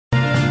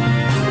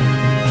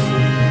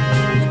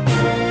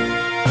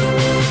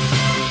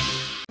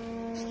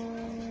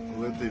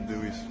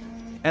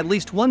At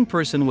least one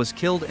person was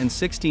killed and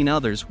 16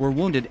 others were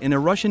wounded in a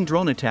Russian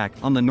drone attack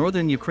on the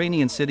northern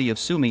Ukrainian city of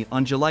Sumy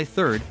on July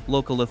 3,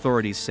 local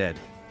authorities said.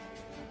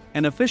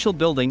 An official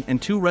building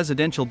and 2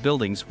 residential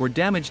buildings were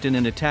damaged in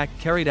an attack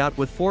carried out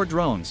with 4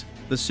 drones,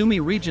 the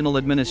Sumy Regional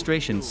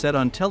Administration said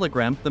on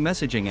Telegram, the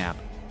messaging app.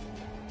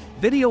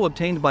 Video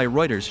obtained by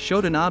Reuters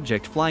showed an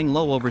object flying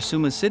low over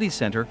Sumy's city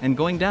center and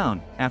going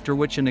down, after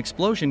which an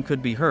explosion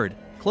could be heard,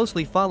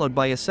 closely followed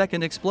by a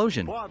second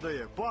explosion.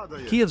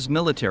 Kiev's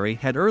military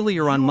had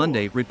earlier on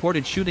Monday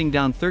reported shooting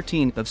down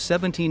 13 of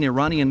 17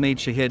 Iranian-made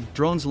Shahid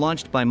drones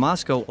launched by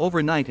Moscow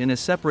overnight in a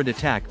separate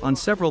attack on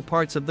several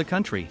parts of the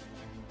country.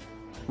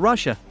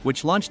 Russia,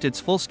 which launched its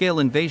full-scale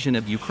invasion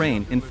of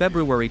Ukraine in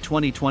February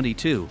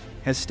 2022,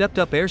 has stepped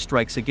up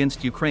airstrikes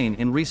against Ukraine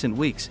in recent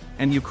weeks,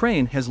 and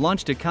Ukraine has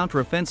launched a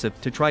counteroffensive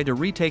to try to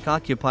retake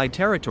occupied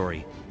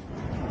territory.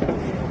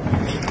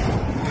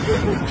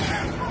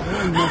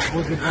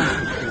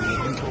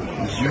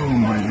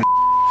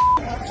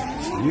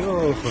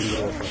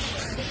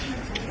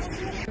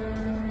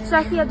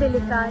 Шахеди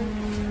літають.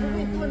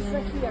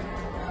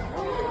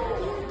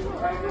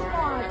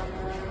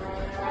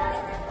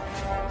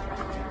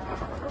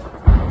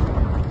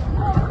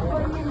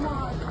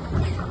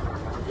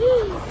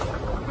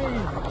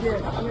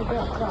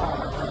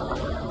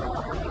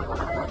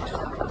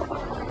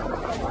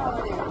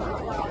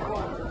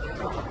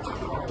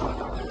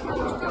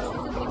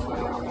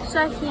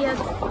 Шахед.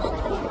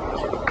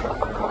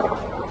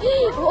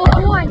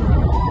 Огонь!